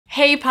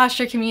Hey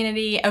Posture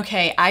community.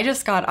 Okay, I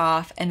just got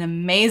off an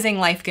amazing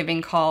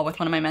life-giving call with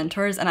one of my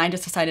mentors and I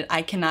just decided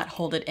I cannot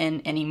hold it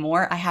in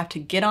anymore. I have to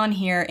get on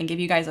here and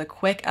give you guys a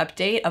quick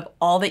update of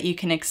all that you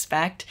can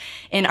expect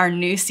in our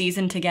new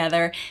season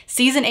together.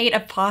 Season 8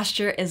 of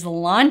Posture is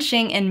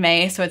launching in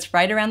May, so it's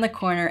right around the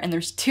corner, and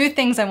there's two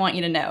things I want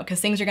you to know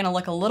because things are gonna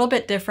look a little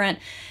bit different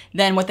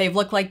than what they've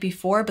looked like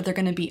before, but they're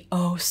gonna be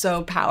oh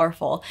so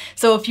powerful.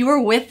 So if you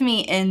were with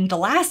me in the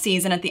last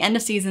season, at the end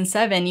of season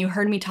 7, you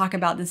heard me talk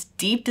about this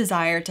deep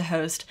desire to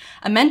host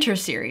a mentor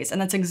series, and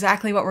that's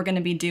exactly what we're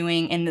gonna be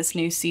doing in this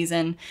new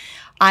season.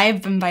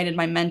 I've invited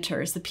my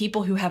mentors, the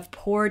people who have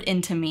poured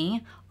into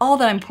me, all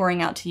that I'm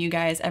pouring out to you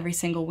guys every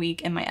single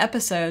week in my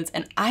episodes,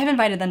 and I've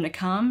invited them to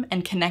come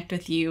and connect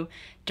with you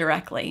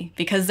directly,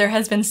 because there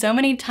has been so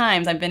many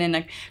times I've been in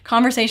a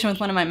conversation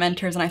with one of my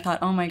mentors and I thought,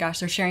 oh my gosh,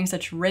 they're sharing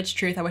such rich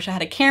truth. I wish I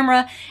had a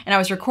camera and I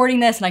was recording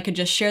this and I could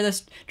just share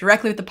this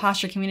directly with the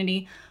Posture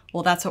community.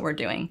 Well, that's what we're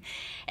doing.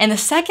 And the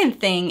second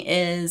thing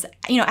is,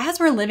 as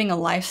we're living a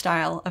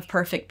lifestyle of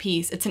perfect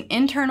peace, it's an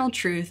internal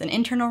truth, an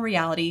internal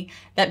reality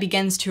that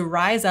begins to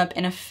rise up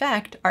and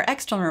affect our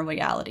external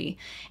reality.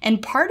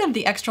 And part of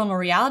the external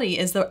reality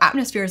is the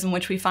atmospheres in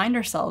which we find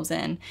ourselves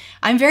in.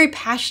 I'm very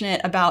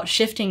passionate about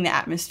shifting the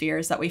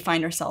atmospheres that we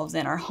find ourselves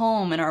in, our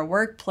home and our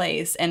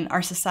workplace and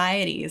our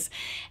societies.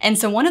 And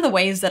so one of the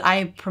ways that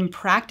I'm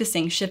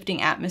practicing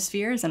shifting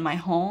atmospheres in my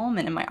home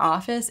and in my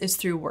office is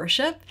through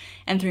worship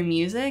and through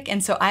music.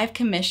 And so I've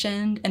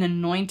commissioned an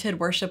anointed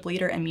worship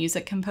leader and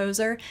music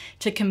composer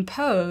to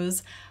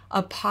compose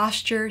a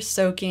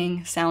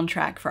posture-soaking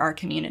soundtrack for our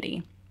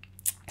community.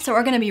 So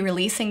we're going to be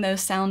releasing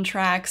those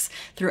soundtracks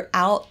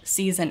throughout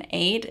season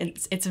 8.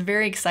 It's a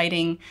very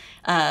exciting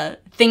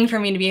thing for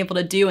me to be able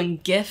to do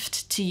and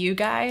gift to you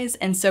guys.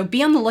 And so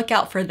be on the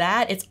lookout for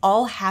that. It's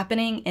all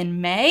happening in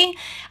May.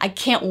 I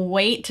can't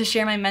wait to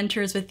share my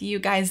mentors with you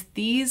guys.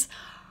 These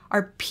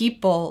are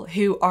people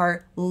who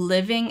are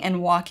living and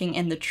walking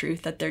in the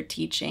truth that they're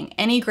teaching.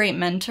 Any great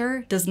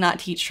mentor does not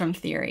teach from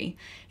theory.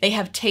 They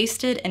have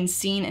tasted and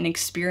seen and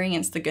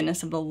experienced the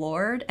goodness of the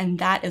Lord, and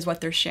that is what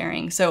they're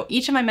sharing. So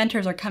each of my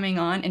mentors are coming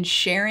on and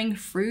sharing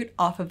fruit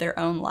off of their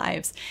own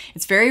lives.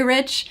 It's very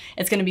rich.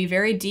 It's going to be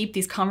very deep.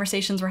 These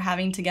conversations we're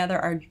having together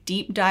are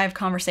deep dive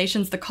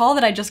conversations. The call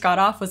that I just got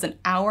off was an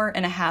 1.5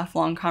 hour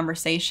long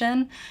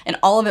conversation, and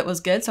all of it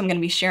was good. So I'm going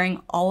to be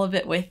sharing all of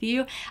it with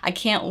you. I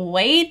can't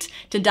wait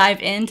to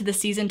dive into the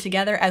season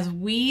together as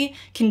we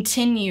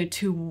continue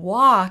to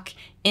walk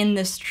in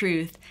this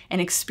truth and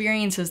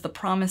experiences the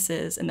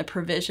promises and the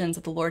provisions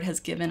that the Lord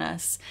has given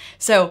us.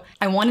 So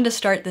I wanted to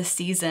start this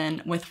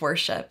season with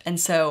worship. And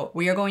so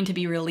we are going to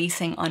be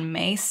releasing on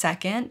May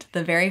 2nd,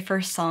 the very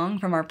first song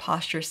from our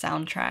Posture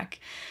soundtrack.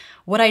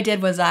 What I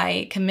did was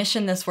I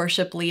commissioned this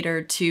worship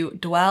leader to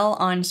dwell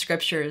on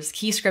scriptures,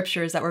 key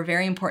scriptures that were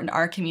very important to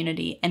our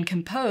community, and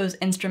compose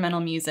instrumental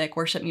music,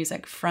 worship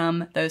music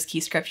from those key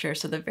scriptures.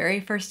 So the very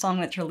first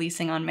song that's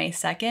releasing on May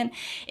 2nd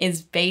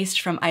is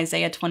based from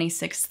Isaiah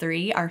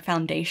 26:3, our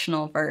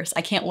foundational verse.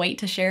 I can't wait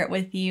to share it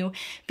with you.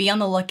 Be on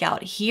the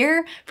lookout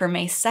here for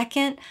May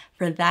 2nd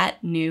for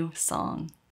that new song.